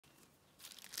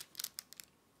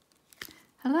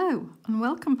Hello and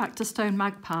welcome back to Stone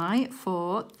Magpie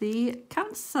for the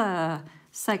Cancer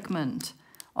segment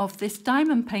of this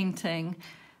diamond painting.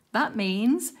 That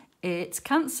means it's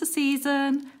Cancer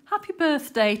season. Happy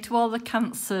birthday to all the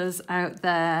Cancers out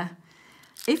there.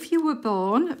 If you were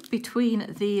born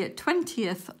between the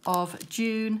 20th of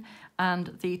June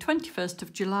and the 21st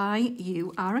of July,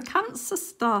 you are a Cancer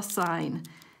star sign.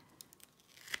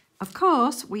 Of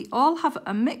course, we all have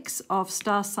a mix of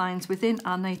star signs within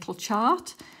our natal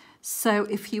chart. So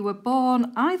if you were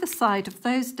born either side of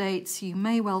those dates, you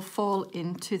may well fall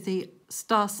into the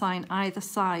star sign either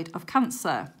side of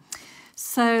Cancer.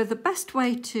 So the best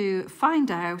way to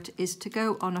find out is to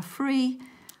go on a free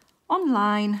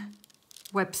online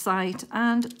website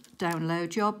and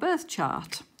download your birth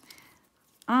chart.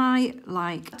 I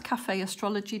like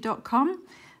cafeastrology.com.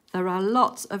 There are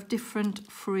lots of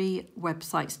different free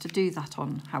websites to do that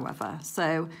on, however.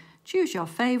 So choose your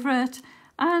favourite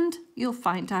and you'll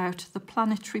find out the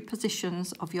planetary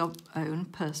positions of your own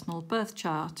personal birth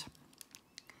chart.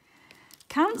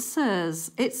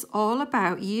 Cancers, it's all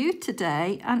about you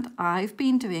today, and I've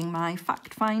been doing my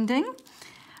fact finding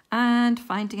and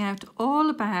finding out all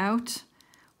about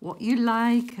what you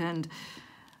like and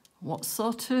what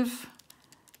sort of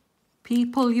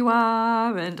people you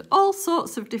are and all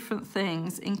sorts of different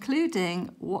things, including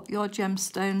what your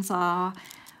gemstones are,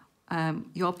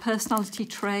 your personality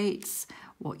traits,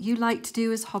 what you like to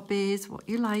do as hobbies, what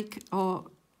you like or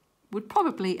would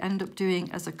probably end up doing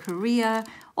as a career,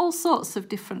 all sorts of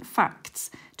different facts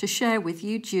to share with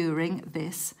you during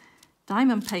this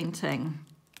diamond painting.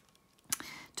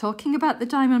 Talking about the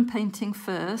diamond painting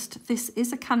first, this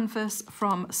is a canvas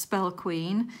from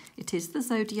SpellQueen. It is the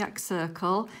Zodiac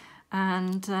Circle.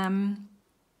 And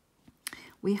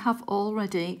we have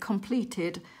already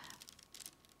completed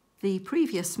the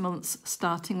previous months,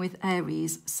 starting with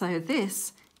Aries. So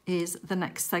this is the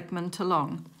next segment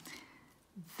along.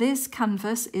 This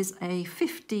canvas is a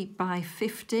 50 by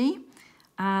 50,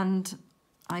 and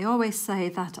I always say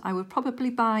that I would probably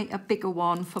buy a bigger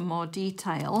one for more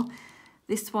detail.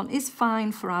 This one is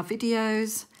fine for our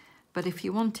videos, but if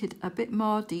you wanted a bit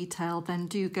more detail, then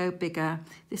do go bigger.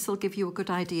 This will give you a good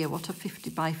idea what a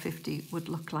 50 by 50 would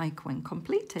look like when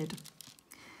completed.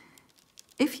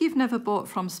 If you've never bought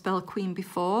from SpellQueen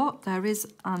before, there is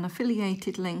an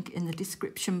affiliated link in the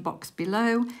description box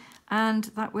below, and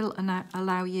that will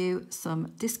allow you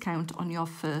some discount on your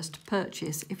first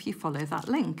purchase if you follow that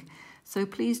link. So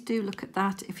please do look at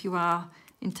that if you are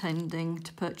intending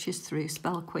to purchase through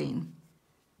SpellQueen.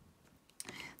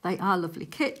 They are lovely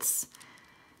kits.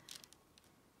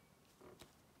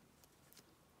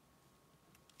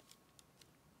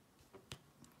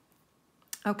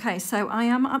 Okay, so I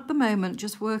am at the moment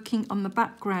just working on the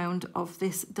background of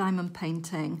this diamond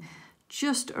painting,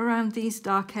 just around these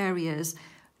dark areas.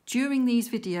 During these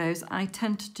videos, I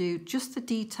tend to do just the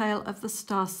detail of the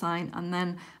star sign, and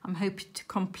then I'm hoping to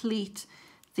complete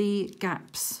the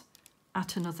gaps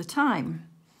at another time.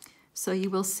 So you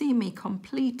will see me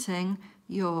completing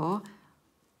your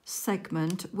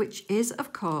segment, which is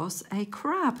of course a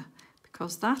crab,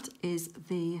 because that is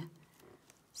the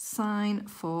sign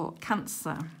for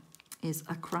Cancer, is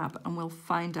a crab, and we'll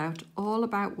find out all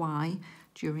about why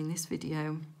during this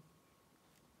video.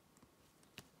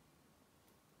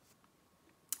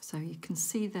 So you can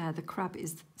see there the crab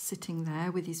is sitting there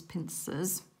with his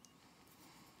pincers.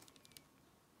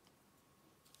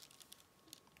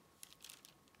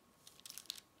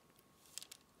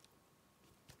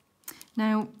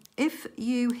 Now, if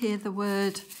you hear the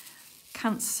word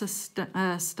Cancer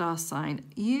star sign,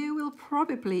 you will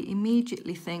probably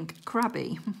immediately think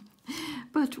crabby.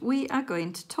 But we are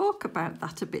going to talk about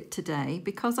that a bit today,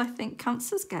 because I think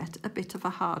Cancers get a bit of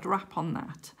a hard rap on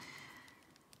that.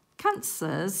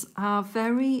 Cancers are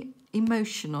very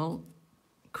emotional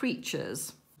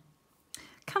creatures.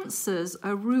 Cancers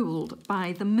are ruled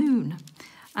by the moon,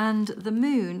 and the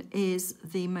moon is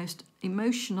the most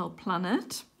emotional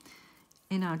planet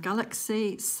in our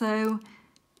galaxy, so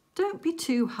don't be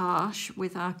too harsh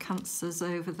with our Cancers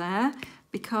over there,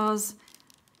 because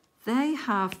they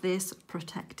have this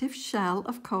protective shell,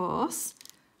 of course.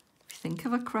 If you think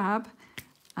of a crab,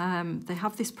 they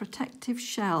have this protective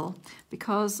shell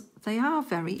because they are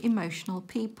very emotional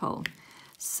people.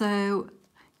 So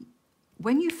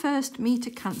when you first meet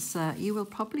a Cancer, you will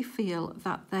probably feel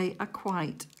that they are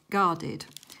quite guarded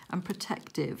and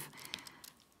protective,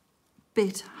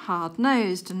 bit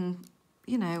hard-nosed and,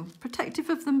 you know, protective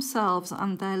of themselves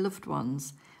and their loved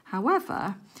ones.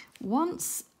 However,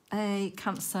 once a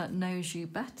Cancer knows you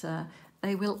better,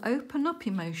 they will open up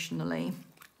emotionally,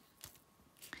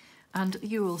 and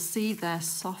you will see their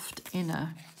soft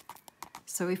inner.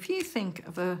 So So if you think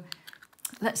of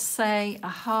let's say a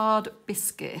hard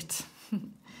biscuit,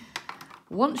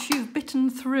 once you've bitten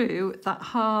through that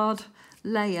hard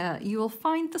layer, you will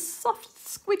find the soft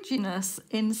squidginess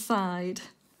inside.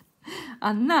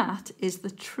 And that is the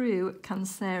true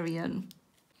Cancerian.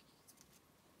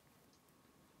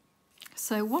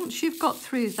 So once you've got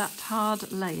through that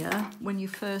hard layer, when you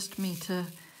first meet a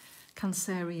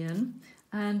Cancerian,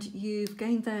 and you've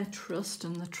gained their trust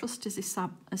and the trust is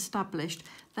established,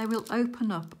 they will open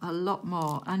up a lot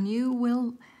more and you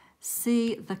will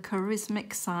see the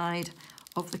charismatic side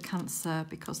of the Cancer,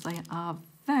 because they are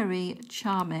very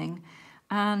charming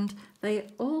and they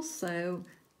also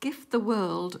gift the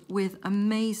world with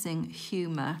amazing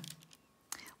humour.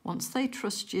 Once they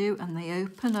trust you and they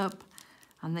open up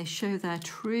and they show their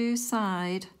true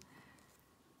side,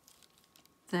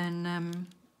 then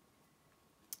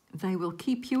they will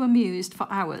keep you amused for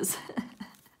hours.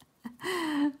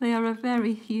 They are a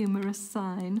very humorous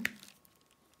sign.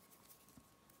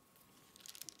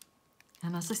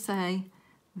 And as I say,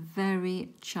 very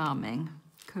charming,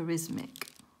 charismatic.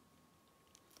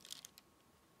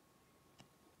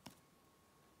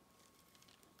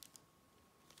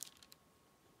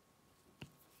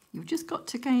 You've just got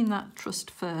to gain that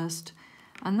trust first,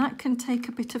 and that can take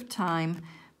a bit of time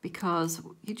because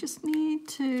you just need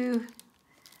to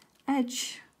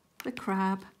edge the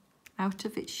crab out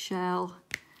of its shell,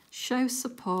 show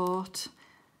support.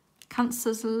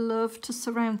 Cancers love to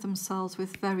surround themselves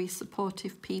with very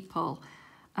supportive people,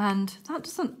 and that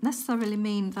doesn't necessarily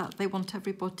mean that they want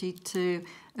everybody to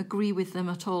agree with them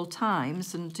at all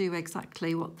times and do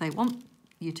exactly what they want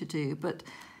you to do, but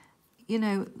you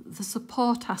know, the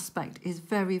support aspect is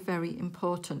very, very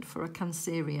important for a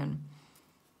Cancerian.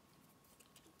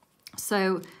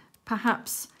 So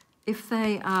perhaps if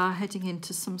they are heading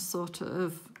into some sort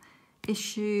of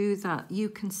issue that you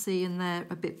can see and they're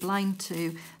a bit blind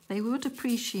to, they would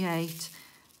appreciate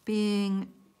being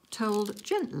told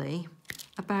gently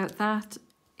about that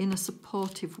in a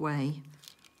supportive way.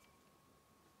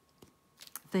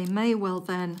 They may well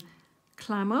then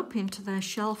climb up into their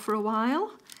shell for a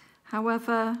while.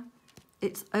 However,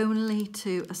 it's only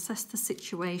to assess the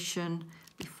situation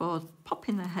before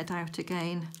popping their head out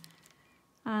again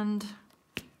and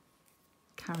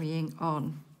carrying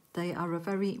on. They are a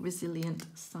very resilient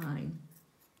sign.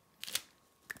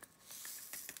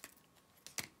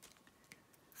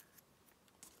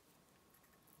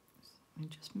 I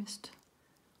just missed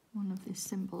one of these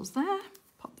symbols there.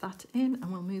 Pop that in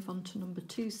and we'll move on to number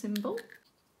 2 symbol.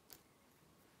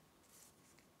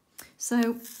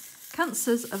 So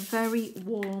Cancers are very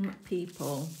warm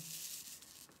people.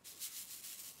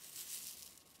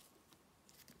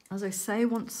 As I say,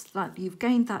 once that you've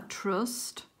gained that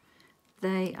trust,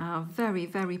 they are very,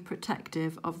 very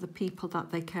protective of the people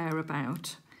that they care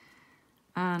about.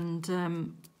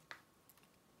 And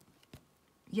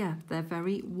yeah, they're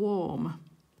very warm.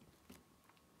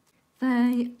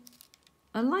 They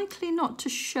are likely not to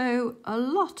show a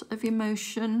lot of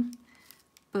emotion,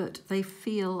 but they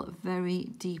feel very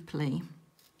deeply.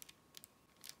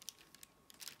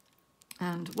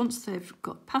 And once they've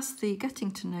got past the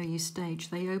getting to know you stage,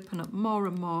 they open up more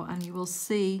and more, and you will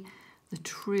see the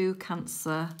true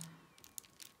Cancer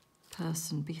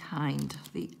person behind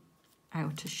the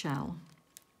outer shell.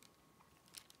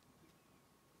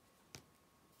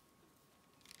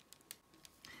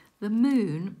 The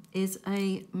moon is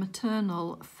a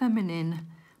maternal feminine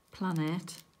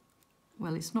planet.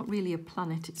 Well, it's not really a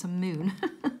planet, it's a moon.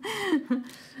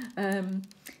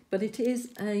 But it is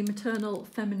a maternal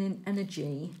feminine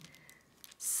energy.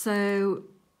 So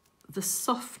the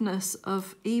softness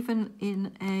of, even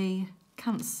in a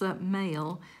Cancer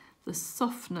male, the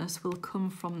softness will come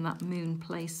from that moon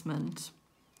placement.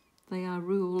 They are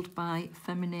ruled by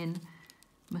feminine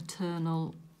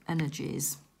maternal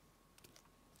energies.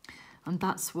 And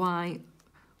that's why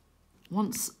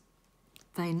once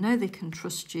they know they can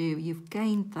trust you, you've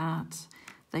gained that,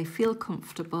 they feel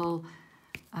comfortable,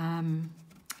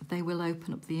 they will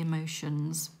open up the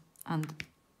emotions, and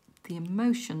the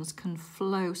emotions can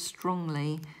flow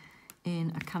strongly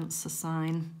in a Cancer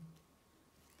sign.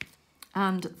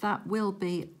 And that will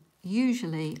be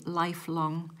usually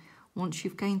lifelong. Once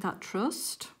you've gained that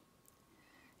trust,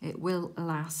 it will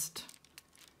last.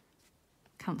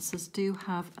 Cancers do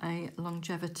have a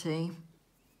longevity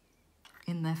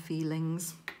in their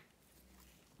feelings.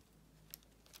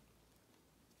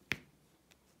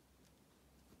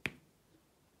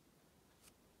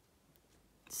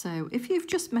 So if you've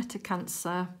just met a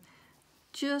Cancer,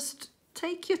 just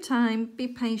take your time, be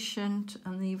patient,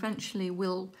 and they eventually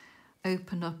will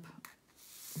open up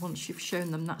once you've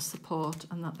shown them that support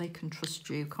and that they can trust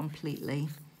you completely.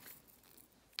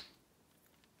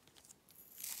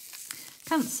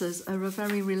 Cancers are a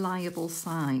very reliable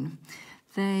sign.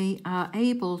 They are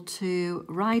able to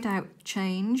ride out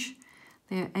change.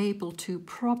 They're able to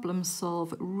problem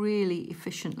solve really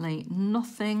efficiently.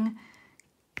 Nothing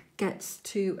gets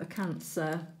to a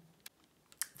Cancer.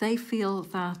 They feel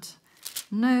that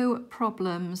no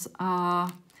problems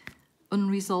are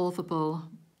unresolvable.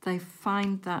 They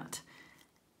find that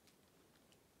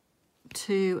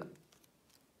to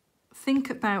think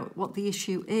about what the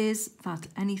issue is, that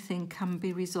anything can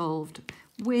be resolved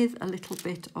with a little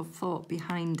bit of thought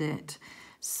behind it.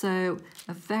 So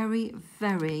a very,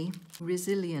 very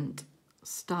resilient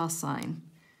star sign.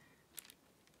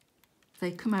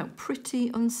 They come out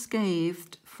pretty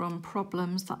unscathed from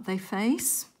problems that they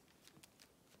face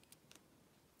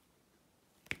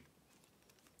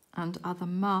and are the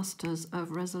masters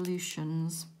of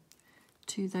resolutions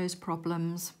to those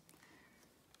problems.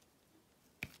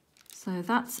 So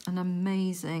that's an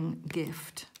amazing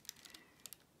gift.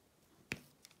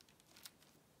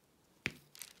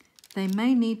 They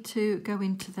may need to go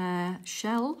into their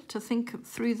shell to think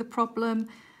through the problem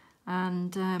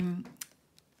and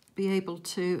be able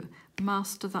to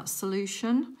master that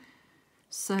solution.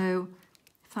 So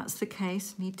if that's the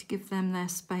case, need to give them their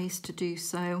space to do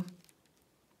so.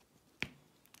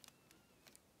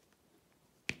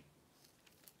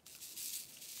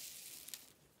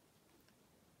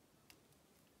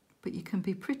 But you can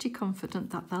be pretty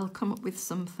confident that they'll come up with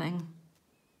something.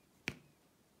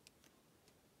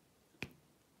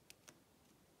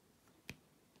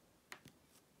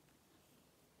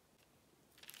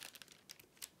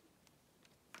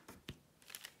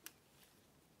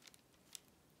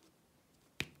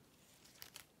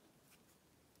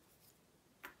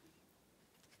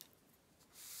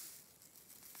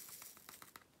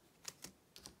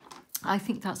 I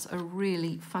think that's a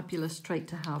really fabulous trait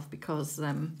to have because,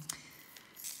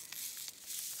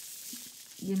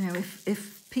 you know,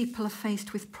 if people are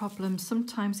faced with problems,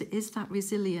 sometimes it is that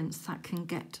resilience that can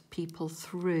get people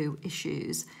through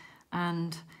issues.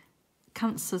 And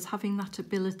Cancers having that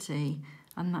ability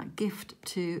and that gift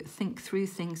to think through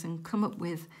things and come up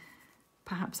with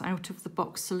perhaps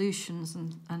out-of-the-box solutions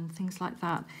and things like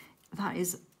that, that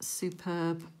is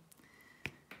superb.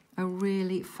 A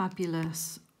really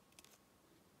fabulous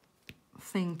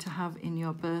thing to have in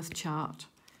your birth chart.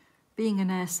 Being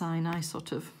an air sign, I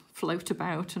sort of float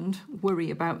about and worry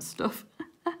about stuff.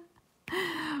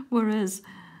 Whereas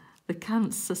the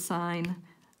Cancer sign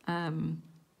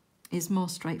is more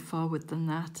straightforward than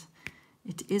that.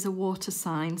 It is a water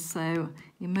sign, so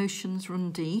emotions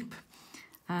run deep.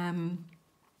 And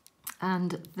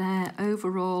their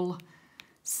overall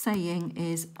saying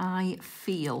is, I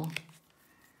feel.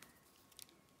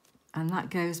 And that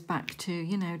goes back to,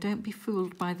 you know, don't be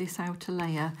fooled by this outer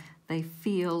layer. They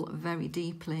feel very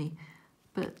deeply.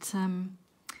 But to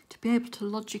be able to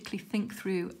logically think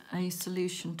through a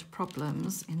solution to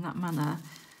problems in that manner,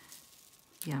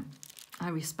 yeah, I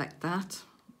respect that.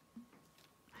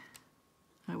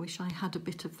 I wish I had a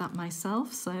bit of that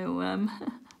myself, so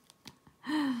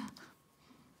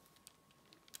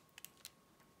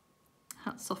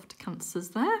hats off to Cancers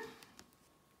there.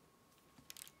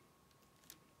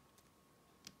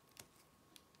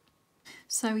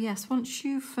 So yes, once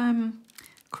you've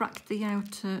cracked the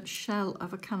outer shell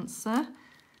of a Cancer,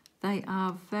 they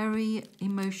are very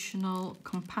emotional,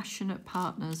 compassionate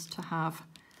partners to have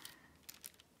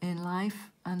in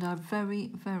life and are very,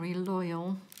 very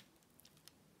loyal.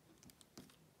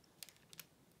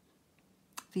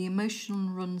 The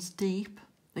emotion runs deep.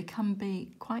 They can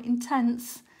be quite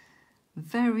intense,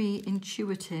 very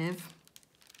intuitive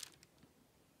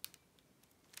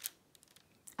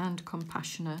and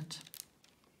compassionate.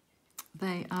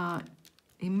 They are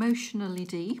emotionally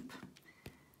deep,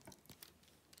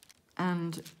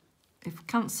 and if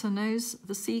Cancer knows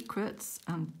the secrets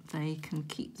and they can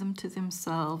keep them to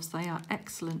themselves, they are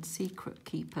excellent secret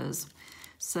keepers.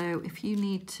 So if you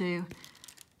need to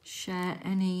share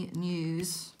any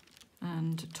news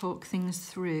and talk things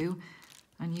through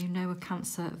and you know a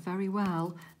Cancer very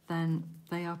well, then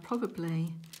they are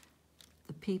probably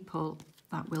the people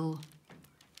that will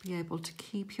be able to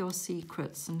keep your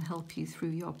secrets and help you through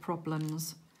your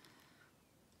problems.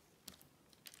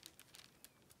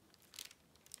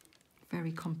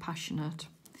 Very compassionate.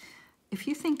 If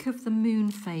you think of the moon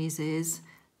phases,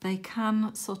 they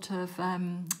can sort of,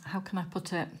 how can I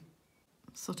put it?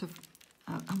 Sort of,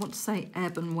 I want to say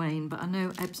ebb and wane, but I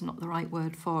know ebb's not the right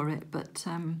word for it. But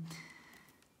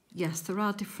yes, there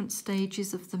are different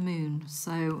stages of the moon.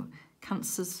 So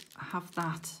Cancers have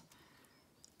that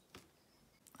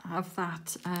have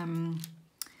that, I'm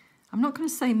not going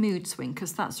to say mood swing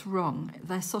because that's wrong.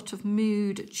 Their sort of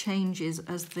mood changes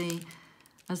as the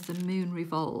moon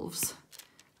revolves.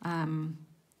 I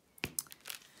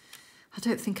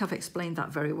don't think I've explained that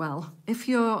very well. If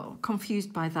you're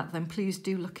confused by that, then please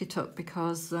do look it up,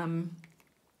 because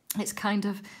it's kind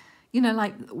of, you know,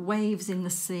 like waves in the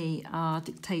sea are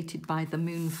dictated by the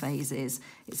moon phases.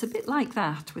 It's a bit like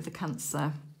that with the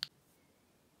Cancer.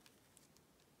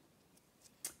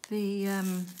 The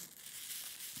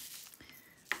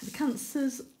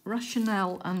Cancer's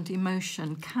rationale and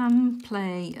emotion can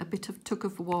play a bit of tug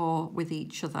of war with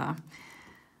each other.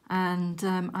 And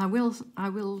I will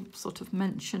sort of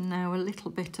mention now a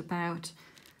little bit about,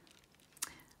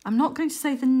 I'm not going to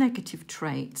say the negative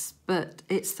traits, but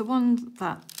it's the one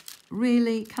that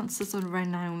really Cancers are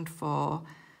renowned for,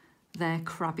 their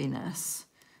crabbiness,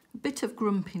 a bit of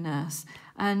grumpiness,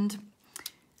 and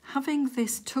having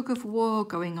this tug of war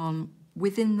going on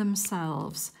within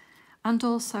themselves, and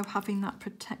also having that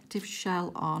protective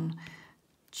shell on,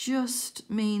 just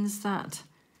means that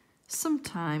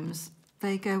sometimes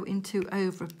they go into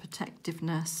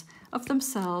overprotectiveness of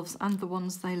themselves and the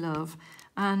ones they love,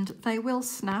 and they will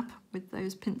snap with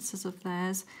those pincers of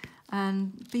theirs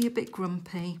and be a bit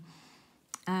grumpy.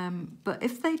 But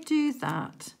if they do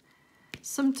that,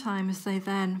 sometimes they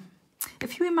then,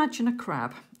 if you imagine a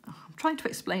crab, I'm trying to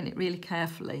explain it really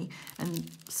carefully, and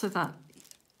so that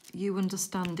you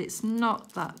understand it's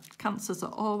not that Cancers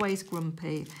are always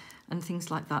grumpy and things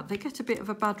like that. They get a bit of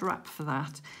a bad rap for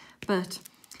that. But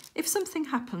if something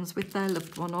happens with their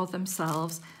loved one or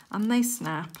themselves and they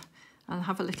snap and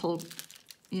have a little,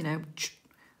 you know,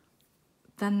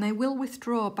 then they will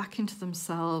withdraw back into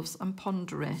themselves and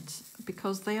ponder it,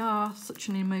 because they are such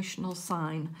an emotional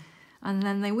sign. And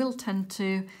then they will tend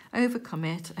to overcome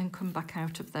it and come back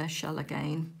out of their shell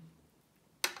again.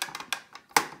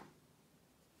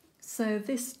 So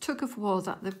this tug of war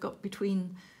that they've got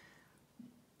between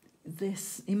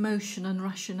this emotion and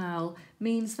rationale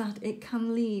means that it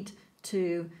can lead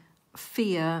to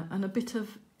fear and a bit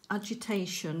of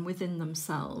agitation within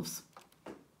themselves.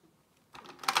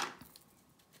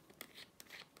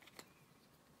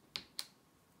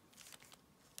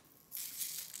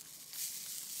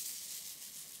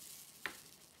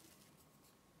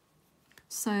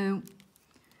 So,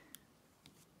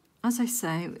 as I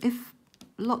say, if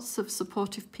lots of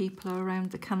supportive people are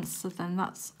around the Cancer, then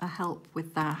that's a help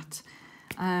with that.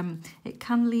 It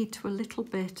can lead to a little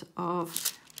bit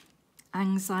of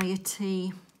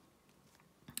anxiety,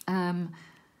 in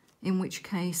which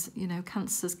case, you know,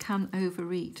 Cancers can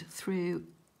overeat through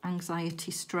anxiety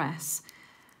stress.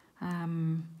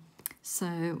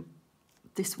 So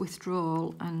this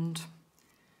withdrawal and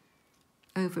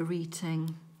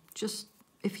overeating, just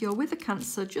if you're with a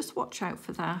Cancer, just watch out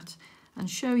for that and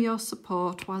show your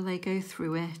support while they go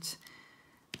through it,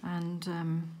 and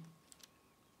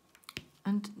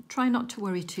try not to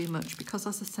worry too much, because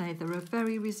as I say, they're a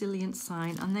very resilient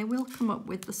sign and they will come up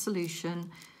with the solution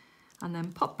and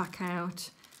then pop back out,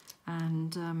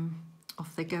 and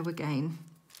off they go again.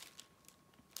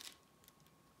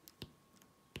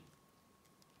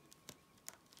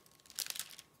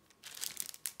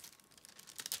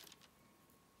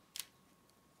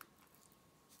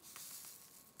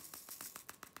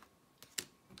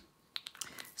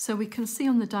 So we can see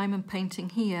on the diamond painting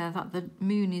here that the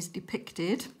moon is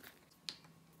depicted.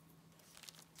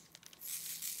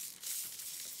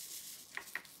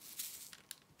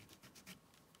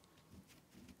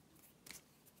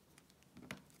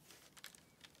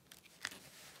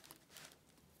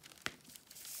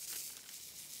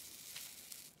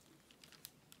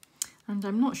 And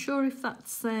I'm not sure if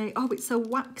that's a, oh, it's a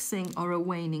waxing or a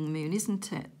waning moon,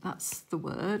 isn't it? That's the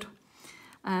word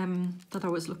that I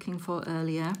was looking for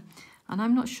earlier. And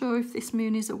I'm not sure if this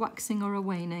moon is a waxing or a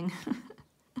waning.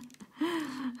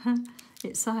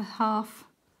 It's a half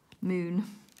moon.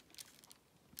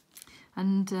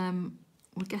 And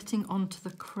we're getting onto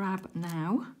the crab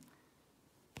now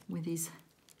with his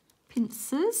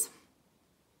pincers.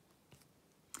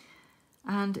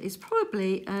 And it's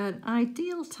probably an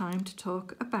ideal time to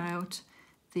talk about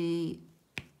the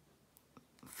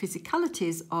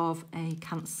physicalities of a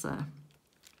Cancer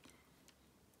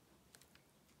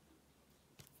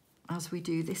as we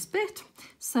do this bit.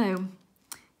 So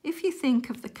if you think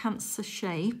of the Cancer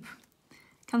shape,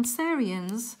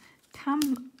 Cancerians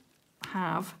can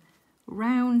have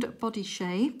round body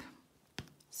shape,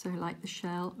 so like the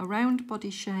shell, a round body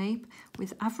shape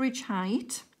with average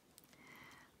height.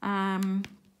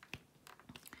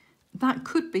 That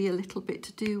could be a little bit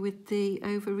to do with the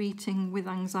overeating with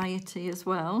anxiety as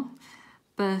well,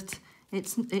 but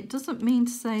It doesn't mean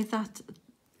to say that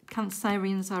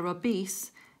Cancerians are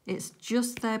obese. It's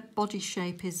just their body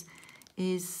shape is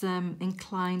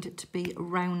inclined to be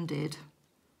rounded.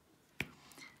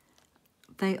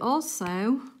 They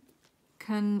also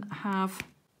can have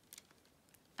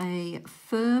a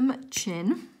firm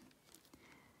chin,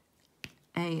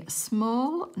 a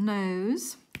small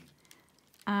nose,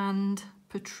 and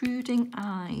protruding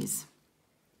eyes.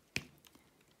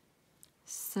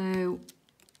 So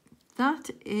that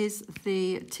is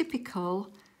the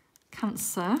typical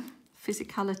Cancer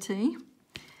physicality.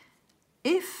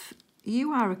 If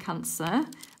you are a Cancer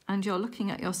and you're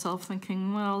looking at yourself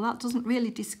thinking, well, that doesn't really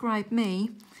describe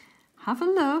me, have a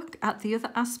look at the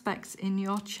other aspects in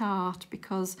your chart,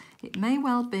 because it may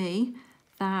well be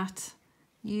that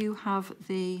you have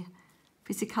the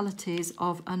physicalities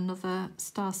of another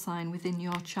star sign within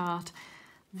your chart.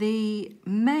 The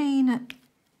main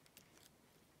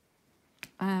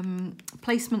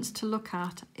placements to look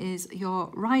at is your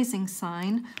rising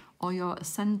sign or your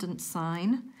ascendant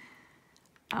sign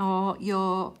or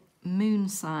your moon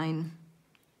sign.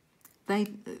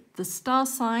 The star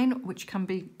sign, which can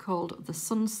be called the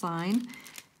sun sign,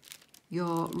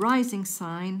 your rising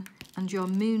sign and your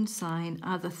moon sign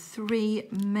are the three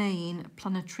main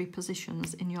planetary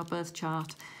positions in your birth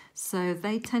chart. So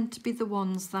they tend to be the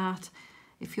ones that,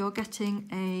 if you're getting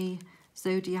a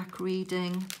zodiac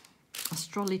reading,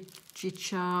 astrology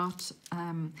chart,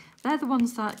 they're the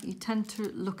ones that you tend to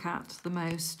look at the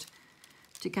most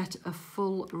to get a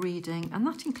full reading. And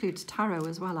that includes tarot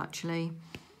as well, actually.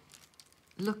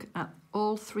 Look at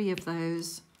all three of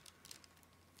those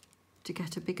to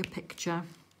get a bigger picture.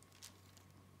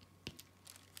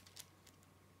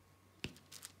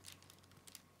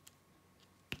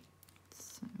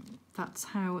 So that's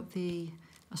how the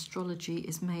astrology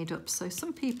is made up. So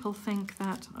some people think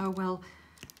that, oh, well,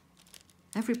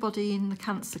 everybody in the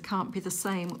Cancer can't be the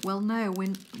same. Well, no,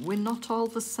 we're not all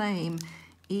the same.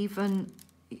 Even,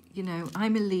 you know,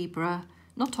 I'm a Libra.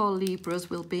 Not all Libras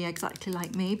will be exactly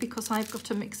like me because I've got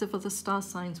a mix of other star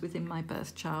signs within my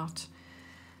birth chart.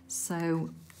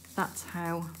 So that's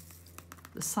how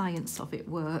the science of it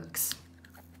works.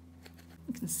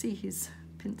 You can see his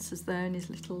pincers there and his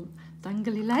little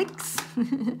dangly legs.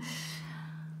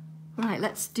 Right,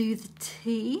 let's do the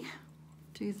tea,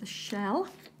 do the shell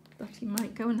that he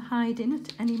might go and hide in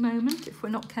at any moment if we're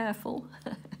not careful.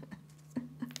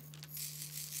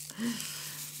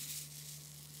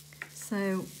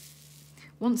 So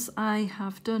once I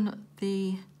have done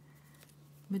the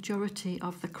majority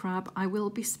of the crab, I will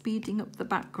be speeding up the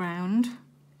background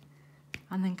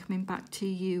and then coming back to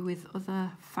you with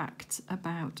other facts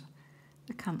about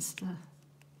the Cancer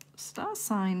star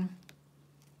sign.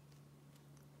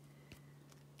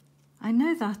 I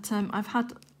know that I've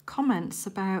had comments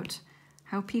about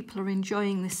how people are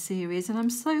enjoying this series, and I'm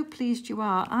so pleased you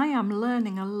are. I am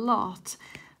learning a lot.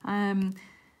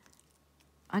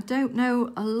 I don't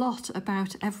know a lot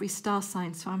about every star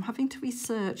sign, so I'm having to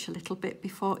research a little bit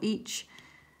before each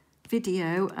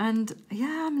video, and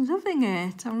yeah, I'm loving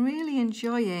it. I'm really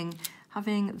enjoying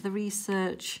having the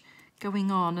research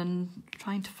going on and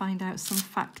trying to find out some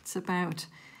facts about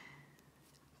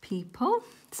people.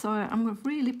 So I'm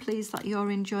really pleased that you're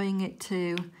enjoying it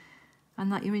too, and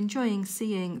that you're enjoying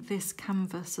seeing this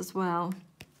canvas as well.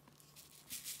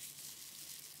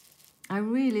 I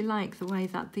really like the way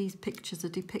that these pictures are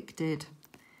depicted.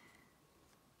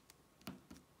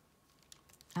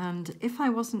 And if I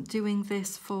wasn't doing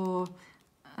this for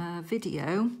a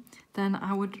video, then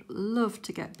I would love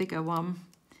to get bigger one.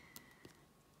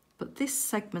 But this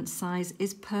segment size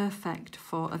is perfect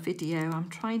for a video. I'm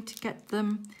trying to get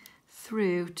them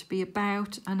through to be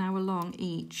about an hour long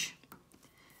each.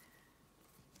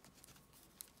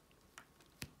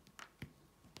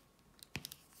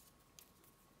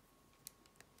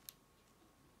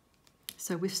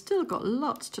 So we've still got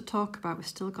lots to talk about. We've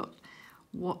still got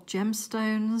what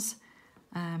gemstones,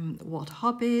 what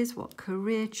hobbies, what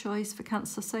career choice for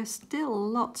Cancer. So still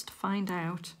lots to find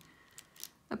out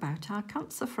about our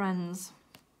Cancer friends.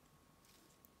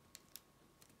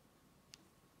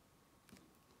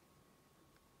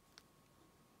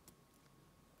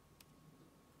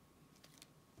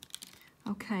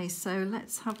 Okay, so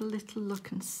let's have a little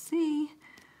look and see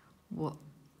what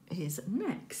is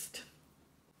next.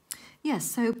 Yes,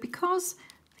 so because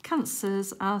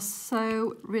Cancers are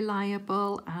so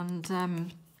reliable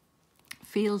and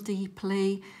feel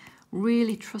deeply,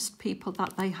 really trust people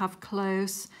that they have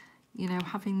close, you know,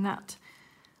 having that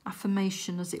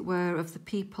affirmation, as it were, of the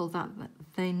people that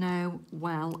they know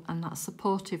well and that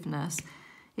supportiveness,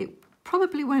 it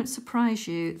probably won't surprise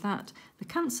you that the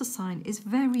Cancer sign is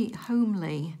very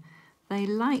homely. They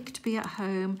like to be at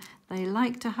home. They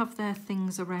like to have their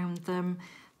things around them.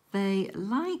 They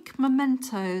like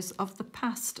mementos of the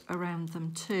past around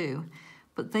them too.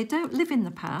 But they don't live in the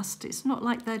past. It's not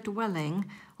like they're dwelling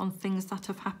on things that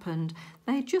have happened.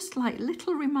 They're just like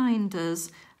little reminders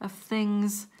of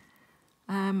things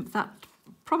that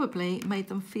probably made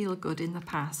them feel good in the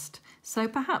past. So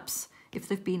perhaps if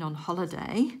they've been on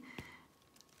holiday,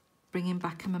 bringing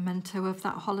back a memento of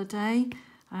that holiday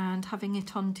and having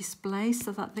it on display so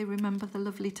that they remember the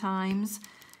lovely times.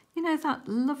 You know, that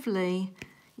lovely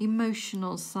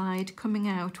emotional side coming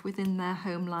out within their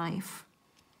home life.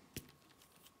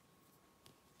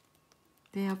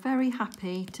 They are very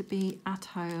happy to be at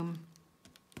home.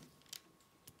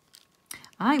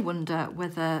 I wonder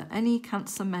whether any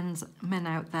Cancer men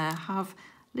out there have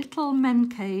little men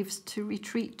caves to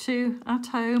retreat to at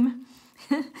home.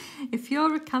 If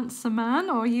you're a Cancer man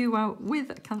or you are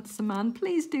with a Cancer man,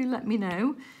 please do let me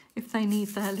know if they need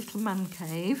their little man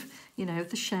cave, you know,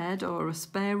 the shed or a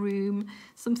spare room,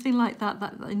 something like that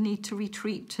that they need to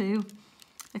retreat to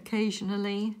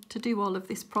occasionally to do all of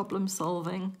this problem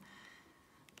solving.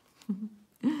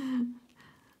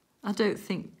 I don't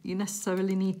think you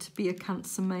necessarily need to be a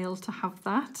Cancer male to have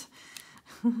that,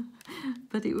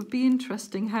 but it would be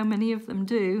interesting how many of them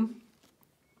do.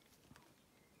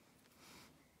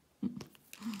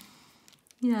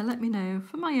 Yeah, let me know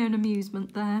for my own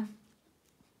amusement there.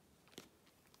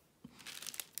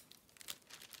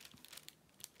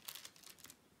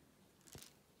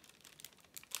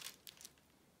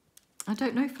 I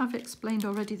don't know if I've explained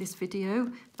already this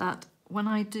video that when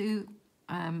I do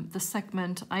the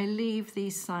segment, I leave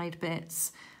these side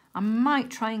bits. I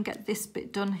might try and get this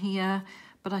bit done here,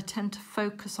 but I tend to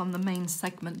focus on the main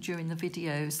segment during the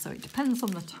videos, so it depends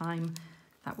on the time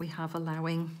that we have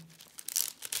allowing.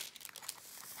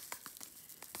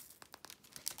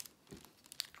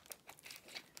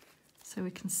 So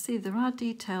we can see there are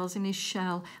details in his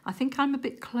shell. I think I'm a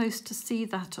bit close to see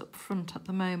that up front at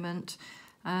the moment,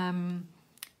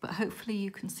 but hopefully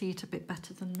you can see it a bit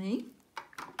better than me.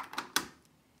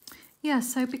 Yeah,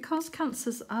 so because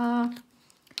Cancers are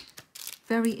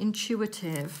very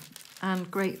intuitive and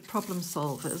great problem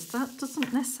solvers, that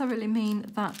doesn't necessarily mean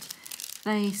that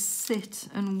they sit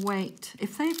and wait.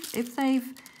 If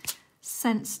they've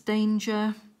sensed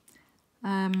danger,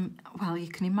 well, you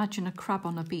can imagine a crab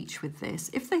on a beach with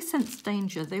this. If they sense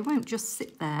danger, they won't just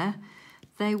sit there.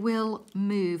 They will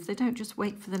move. They don't just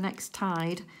wait for the next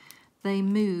tide. They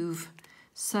move.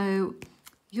 So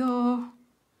your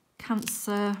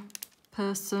Cancer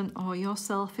person or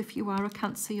yourself, if you are a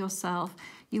Cancer yourself,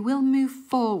 you will move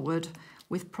forward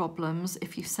with problems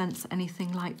if you sense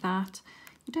anything like that.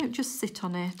 You don't just sit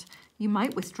on it. You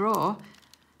might withdraw,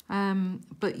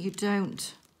 but you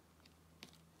don't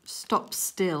stop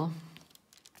still.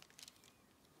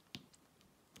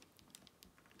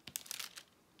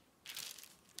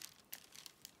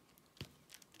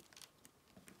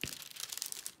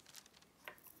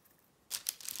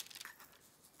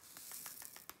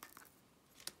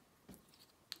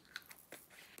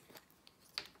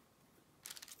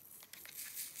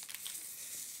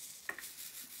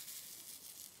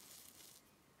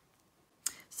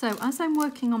 So as I'm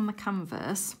working on the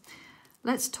canvas,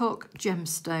 let's talk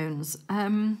gemstones,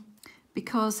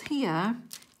 because here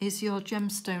is your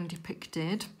gemstone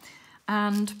depicted,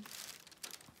 and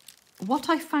what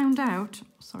I found out,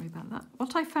 sorry about that,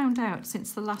 what I found out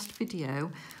since the last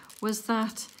video was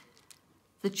that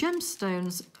the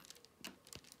gemstones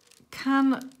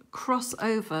can cross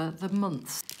over the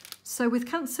months. So with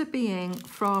Cancer being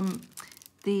from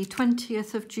the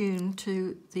 20th of June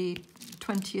to the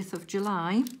 20th of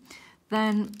July,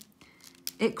 then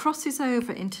it crosses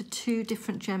over into two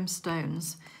different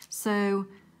gemstones. So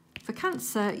for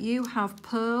Cancer, you have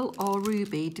pearl or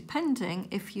ruby, depending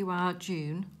if you are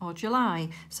June or July.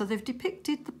 So they've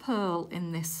depicted the pearl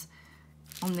in this,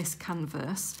 on this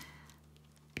canvas.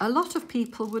 A lot of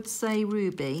people would say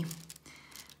ruby.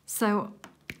 So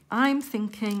I'm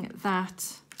thinking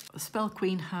that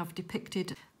SpellQueen have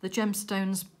depicted the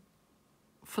gemstones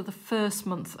for the first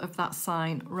month of that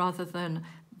sign rather than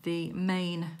the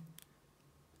main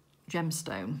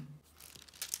gemstone.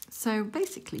 So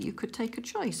basically you could take a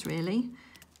choice really.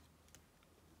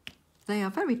 They are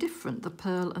very different, the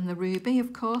pearl and the ruby.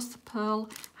 Of course, the pearl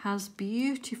has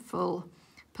beautiful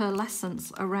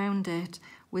pearlescence around it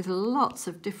with lots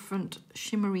of different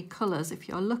shimmery colours. If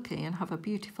you're lucky and have a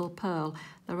beautiful pearl,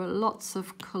 there are lots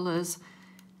of colours,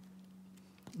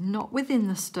 not within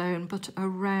the stone, but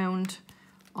around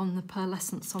on the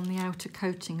pearlescence on the outer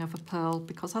coating of a pearl,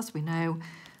 because as we know,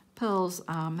 pearls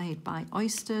are made by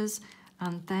oysters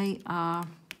and they are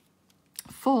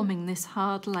forming this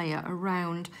hard layer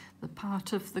around the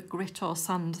part of the grit or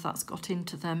sand that's got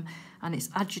into them, and it's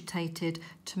agitated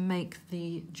to make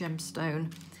the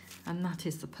gemstone, and that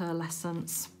is the pearl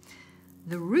essence.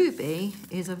 The ruby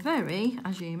is a very,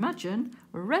 as you imagine,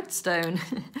 red stone.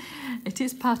 It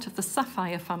is part of the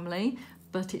sapphire family,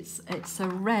 but it's a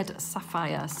red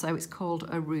sapphire, so it's called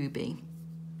a ruby.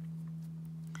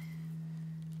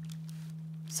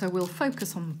 So we'll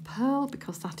focus on the pearl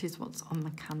because that is what's on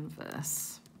the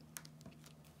canvas.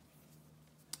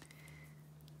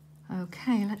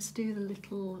 Okay, let's do the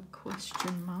little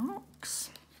question marks.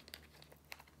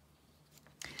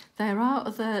 There are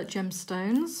other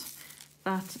gemstones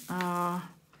that are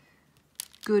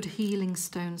good healing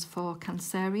stones for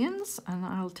Cancerians, and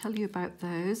I'll tell you about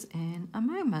those in a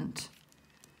moment.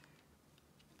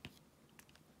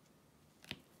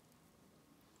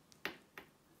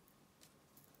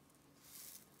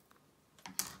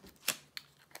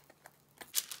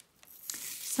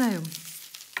 So,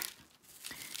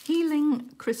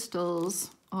 healing crystals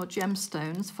or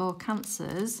gemstones for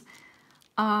cancers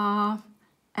are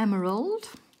emerald.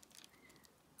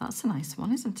 That's a nice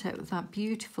one, isn't it? With that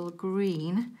beautiful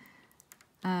green.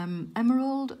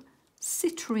 Emerald,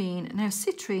 citrine. Now,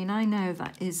 citrine, I know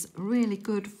that is really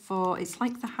good for, it's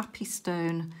like the happy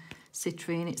stone,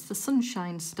 citrine. It's the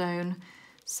sunshine stone.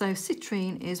 So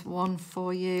citrine is one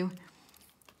for you.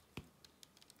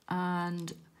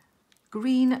 And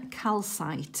green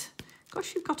calcite.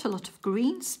 Gosh, you've got a lot of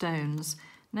green stones.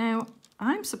 Now,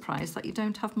 I'm surprised that you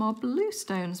don't have more blue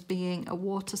stones, being a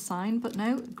water sign, but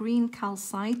no, green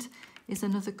calcite is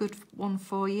another good one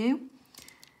for you.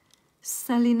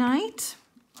 Selenite,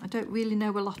 I don't really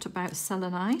know a lot about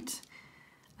selenite.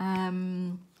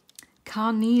 Carnelian,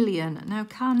 now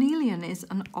carnelian is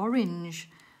an orangey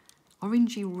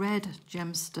red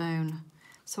gemstone.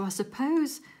 So I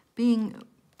suppose being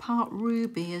part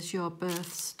ruby as your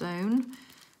birthstone,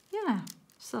 yeah,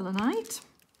 selenite.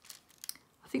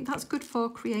 I think that's good for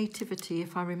creativity,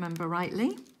 if I remember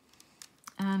rightly.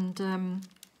 And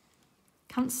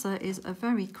Cancer is a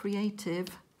very creative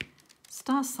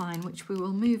star sign, which we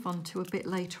will move on to a bit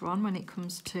later on when it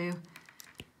comes to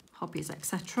hobbies,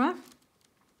 etc.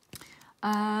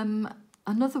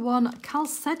 Another one,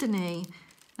 chalcedony.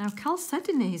 Now,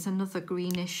 chalcedony is another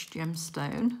greenish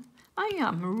gemstone. I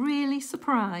am really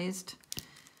surprised.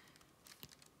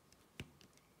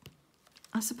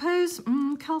 I suppose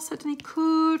chalcedony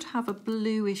could have a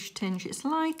bluish tinge. It's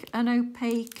like an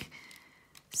opaque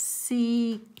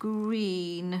sea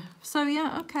green. So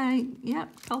yeah, okay, yeah,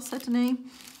 chalcedony.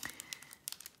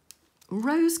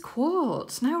 Rose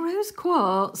quartz. Now, rose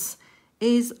quartz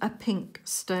is a pink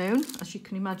stone, as you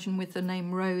can imagine, with the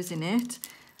name rose in it.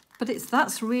 But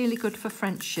that's really good for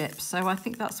friendship. So I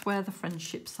think that's where the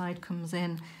friendship side comes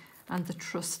in, and the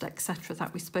trust, etc.,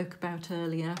 that we spoke about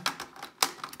earlier.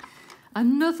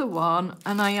 Another one,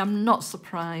 and I am not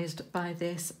surprised by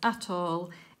this at all,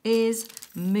 is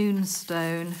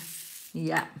moonstone.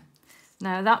 Yeah,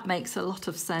 now that makes a lot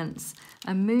of sense.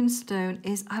 A moonstone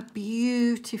is a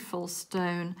beautiful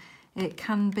stone. It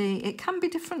can be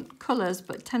different colours,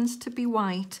 but it tends to be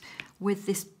white with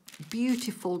this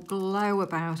beautiful glow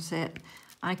about it.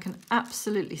 I can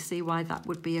absolutely see why that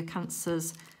would be a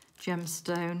Cancer's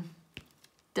gemstone.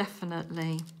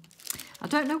 Definitely. I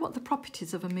don't know what the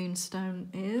properties of a moonstone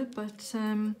is, but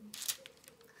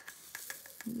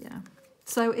yeah.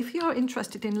 So if you're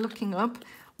interested in looking up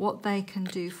what they can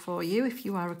do for you, if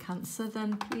you are a Cancer,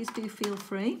 then please do feel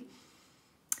free.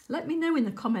 Let me know in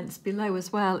the comments below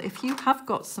as well if you have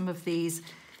got some of these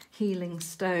healing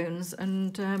stones,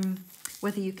 and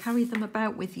whether you carry them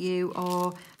about with you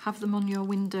or have them on your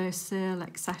windowsill,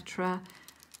 etc.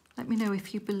 Let me know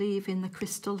if you believe in the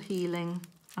crystal healing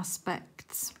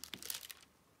aspects.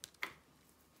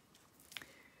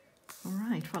 All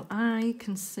right, well, I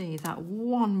can see that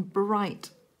one bright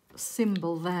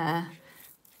symbol there.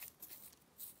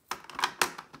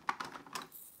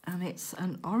 And it's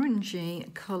an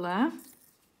orangey colour.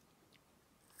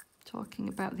 Talking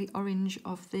about the orange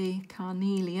of the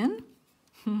carnelian.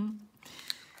 I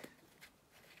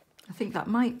think that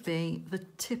might be the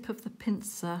tip of the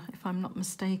pincer, if I'm not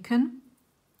mistaken.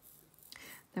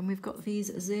 Then we've got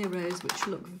these zeros, which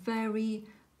look very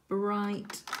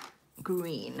bright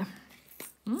green.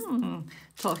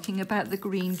 Talking about the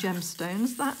green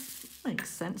gemstones, that makes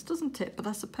sense, doesn't it? But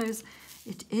I suppose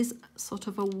it is sort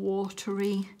of a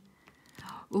watery,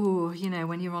 oh, you know,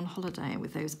 when you're on holiday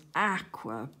with those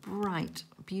aqua, bright,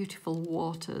 beautiful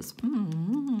waters.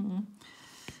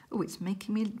 Oh, it's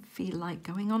making me feel like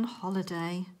going on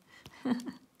holiday.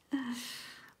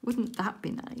 Wouldn't that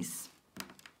be nice?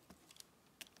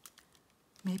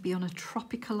 maybe on a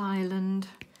tropical island.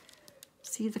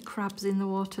 See the crabs in the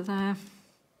water there.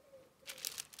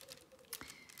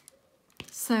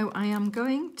 So I am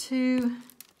going to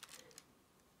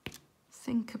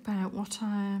think about what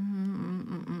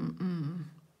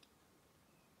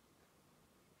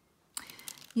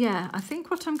Yeah, I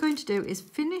think what I'm going to do is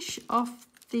finish off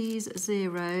these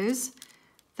zeros,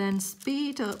 then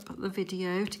speed up the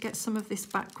video to get some of this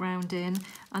background in,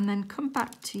 and then come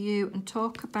back to you and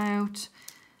talk about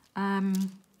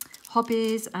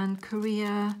hobbies and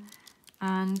career,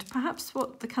 and perhaps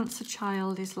what the Cancer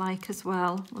child is like as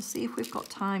well. We'll see if we've got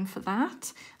time for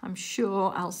that. I'm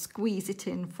sure I'll squeeze it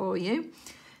in for you.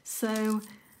 So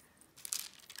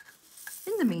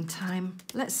in the meantime,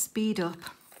 let's speed up.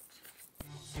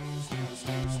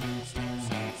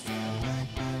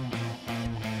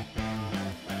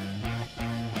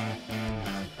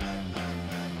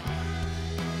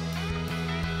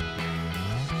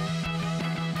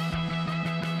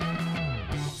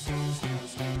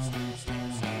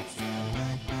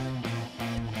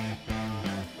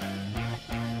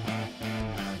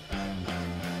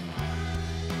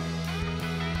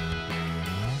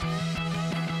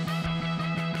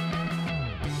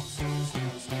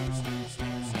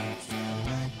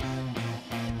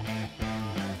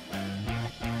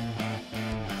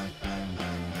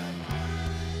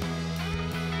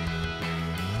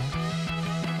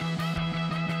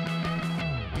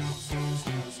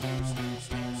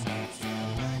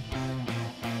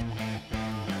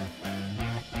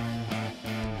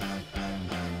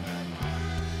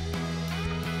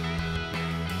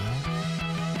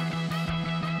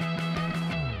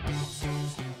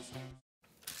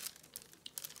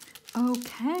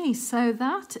 Okay, so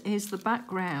that is the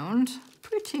background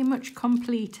pretty much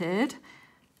completed.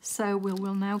 So we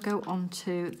will now go on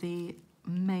to the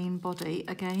main body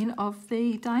again of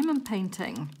the diamond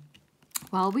painting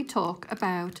while we talk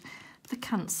about the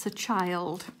Cancer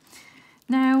child.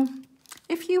 Now,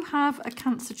 if you have a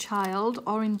Cancer child,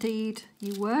 or indeed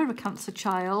you were a Cancer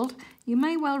child, you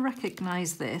may well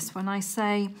recognise this when I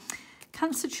say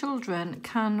Cancer children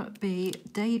can be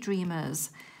daydreamers.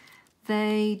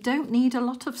 They don't need a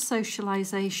lot of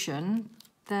socialisation.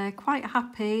 They're quite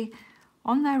happy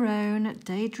on their own,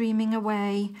 daydreaming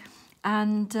away.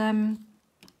 And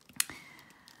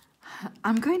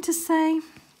I'm going to say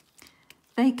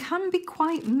they can be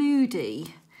quite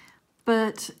moody,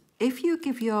 but if you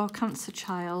give your Cancer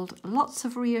child lots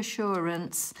of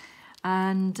reassurance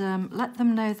and let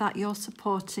them know that you're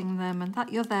supporting them and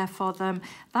that you're there for them,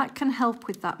 that can help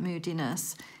with that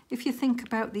moodiness. If you think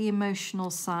about the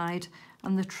emotional side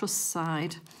and the trust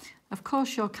side, of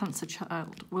course your Cancer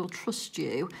child will trust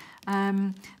you,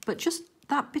 but just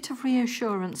that bit of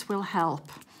reassurance will help.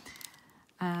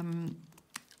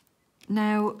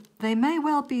 Now, they may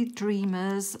well be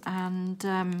dreamers, and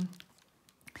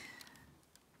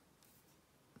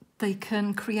they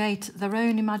can create their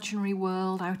own imaginary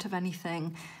world out of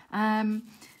anything. And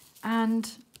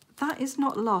that is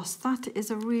not lost. That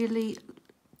is a really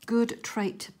good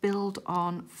trait to build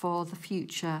on for the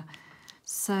future.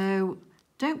 So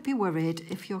don't be worried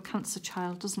if your Cancer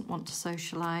child doesn't want to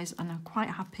socialise and are quite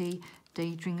happy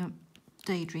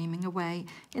daydreaming away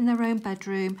in their own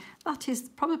bedroom. That is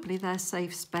probably their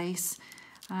safe space,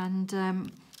 and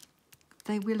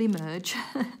they will emerge.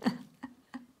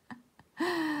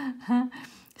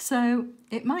 So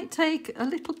it might take a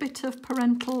little bit of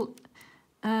parental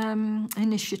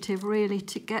initiative really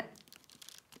to get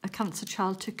a Cancer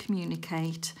child to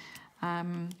communicate.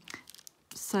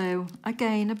 So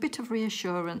again, a bit of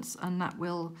reassurance, and that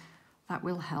will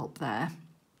help there.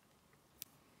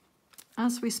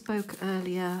 As we spoke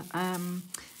earlier,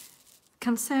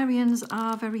 Cancerians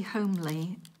are very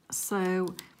homely,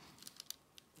 so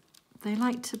they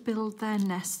like to build their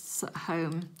nests at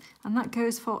home, and that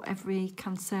goes for every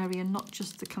Cancerian, not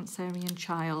just the Cancerian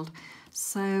child.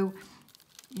 So,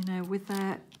 you know, with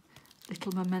their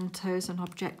little mementos and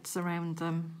objects around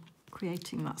them,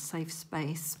 creating that safe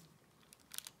space.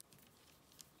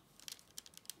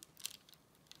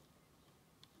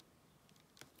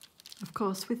 Of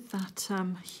course, with that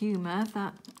humour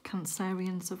that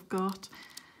Cancerians have got,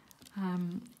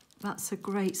 that's a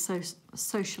great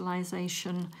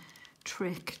socialisation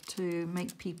trick to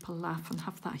make people laugh and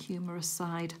have that humorous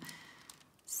side.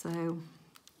 So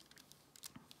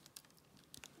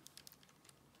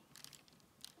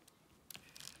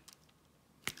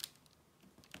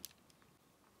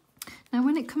now,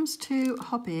 when it comes to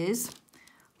hobbies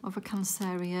of a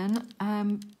Cancerian,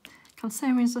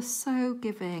 Cancerians are so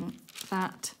giving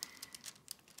that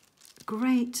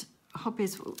great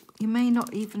hobbies you may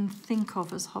not even think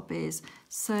of as hobbies.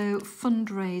 So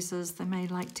fundraisers they may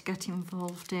like to get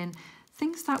involved in,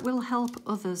 things that will help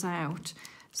others out.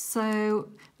 So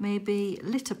maybe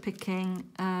litter picking,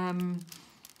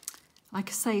 like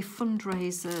I say,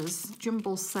 fundraisers,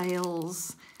 jumble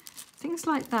sales, things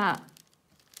like that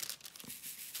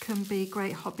can be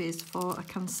great hobbies for a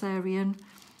Cancerian.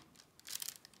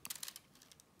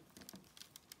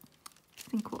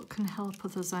 Think what can help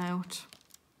others out.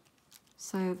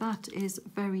 So that is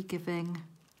very giving.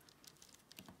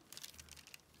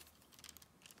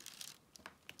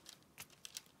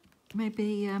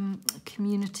 Maybe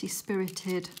community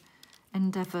spirited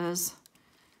endeavours.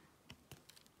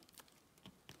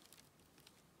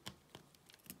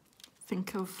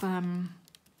 Think of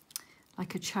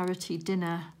like a charity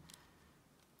dinner,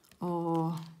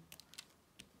 or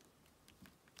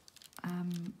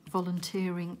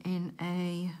volunteering in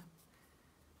a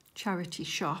charity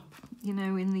shop. You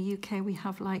know, in the UK we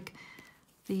have like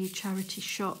the charity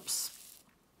shops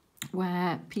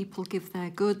where people give their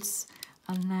goods,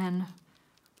 and then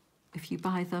if you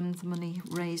buy them, the money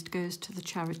raised goes to the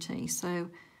charity. So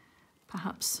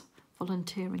perhaps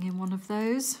volunteering in one of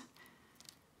those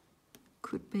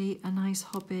could be a nice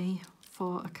hobby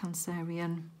for a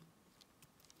Cancerian.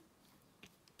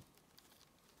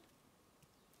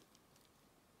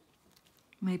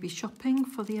 Maybe shopping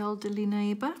for the elderly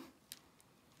neighbour,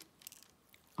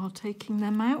 or taking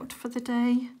them out for the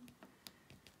day.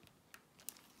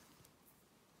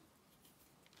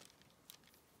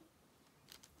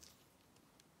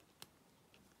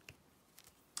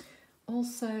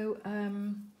 Also,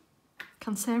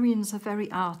 Cancerians are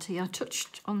very arty. I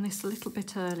touched on this a little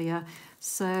bit earlier,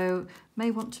 so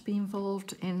may want to be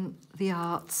involved in the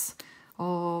arts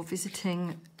or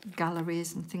visiting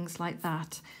galleries and things like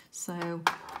that. So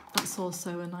that's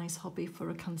also a nice hobby for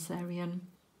a Cancerian.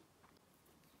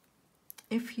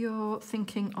 If you're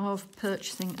thinking of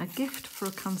purchasing a gift for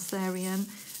a Cancerian,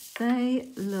 they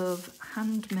love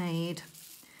handmade,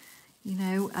 you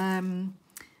know,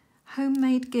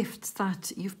 homemade gifts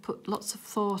that you've put lots of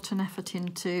thought and effort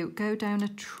into go down a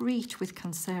treat with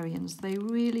Cancerians. They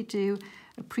really do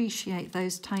appreciate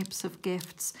those types of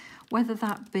gifts, whether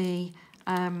that be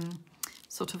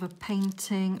sort of a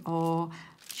painting or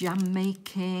jam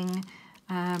making,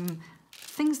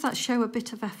 things that show a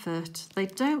bit of effort. They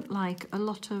don't like a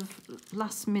lot of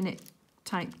last minute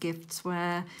type gifts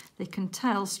where they can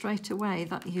tell straight away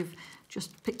that you've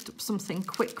just picked up something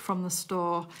quick from the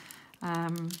store.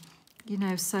 You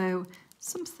know, so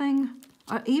something,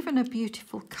 or even a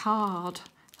beautiful card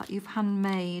that you've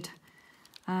handmade.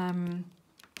 I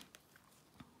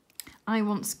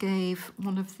once gave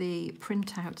one of the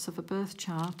printouts of a birth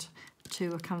chart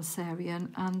to a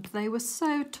Cancerian, and they were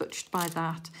so touched by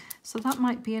that. So that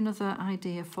might be another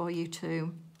idea for you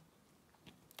too.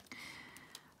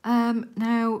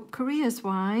 Now,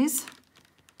 careers-wise,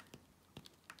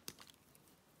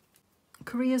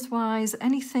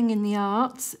 anything in the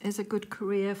arts is a good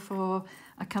career for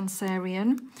a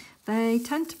Cancerian. They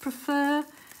tend to prefer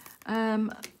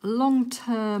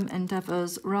long-term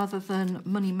endeavours rather than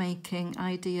money-making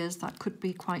ideas that could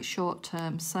be quite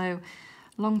short-term. So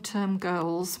long-term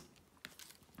goals.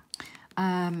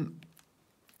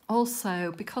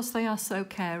 Also, because they are so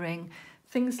caring,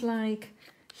 things like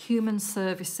human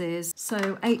services,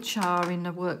 so HR in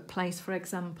a workplace, for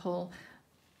example,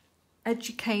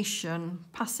 education,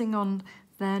 passing on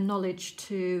their knowledge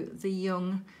to the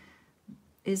young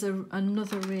is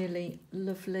another really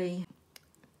lovely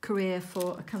career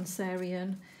for a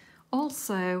Cancerian.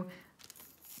 Also,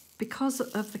 because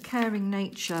of the caring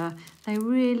nature, they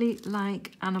really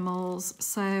like animals,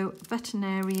 so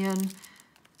veterinarian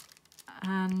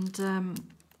and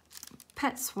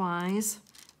pets-wise,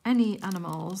 any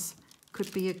animals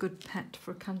could be a good pet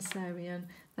for a Cancerian.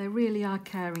 They really are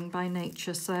caring by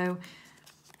nature. So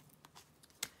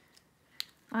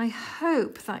I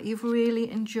hope that you've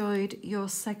really enjoyed your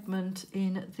segment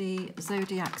in the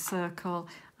Zodiac Circle.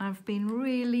 I've been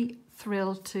really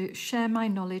thrilled to share my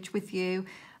knowledge with you,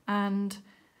 and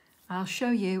I'll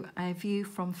show you a view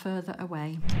from further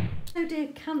away. So dear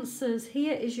Cancers,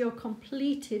 here is your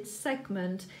completed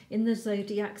segment in the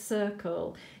Zodiac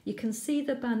Circle. You can see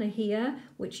the banner here,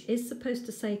 which is supposed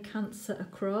to say Cancer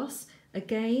across.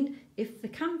 Again, if the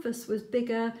canvas was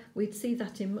bigger, we'd see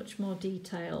that in much more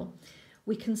detail.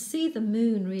 We can see the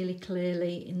moon really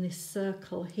clearly in this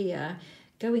circle here,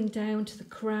 going down to the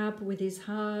crab with his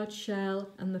hard shell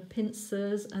and the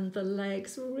pincers and the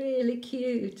legs, really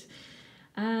cute.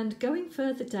 And going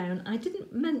further down, I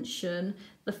didn't mention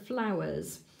the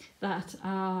flowers that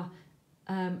are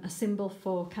a symbol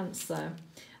for Cancer.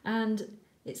 And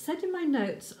It said in my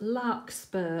notes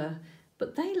larkspur,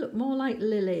 but they look more like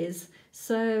lilies,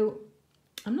 so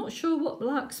I'm not sure what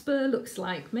larkspur looks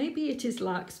like. Maybe it is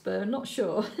larkspur, not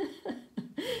sure.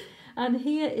 And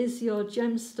here is your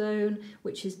gemstone,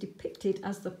 which is depicted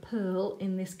as the pearl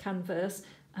in this canvas,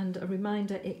 and a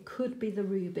reminder it could be the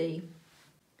ruby.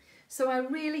 So I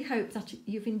really hope that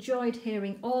you've enjoyed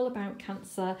hearing all about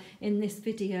Cancer in this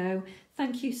video.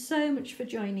 Thank you so much for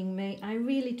joining me. I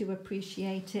really do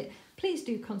appreciate it. Please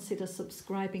do consider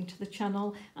subscribing to the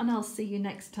channel, and I'll see you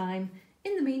next time.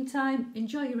 In the meantime,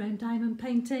 enjoy your own diamond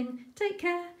painting. Take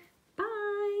care.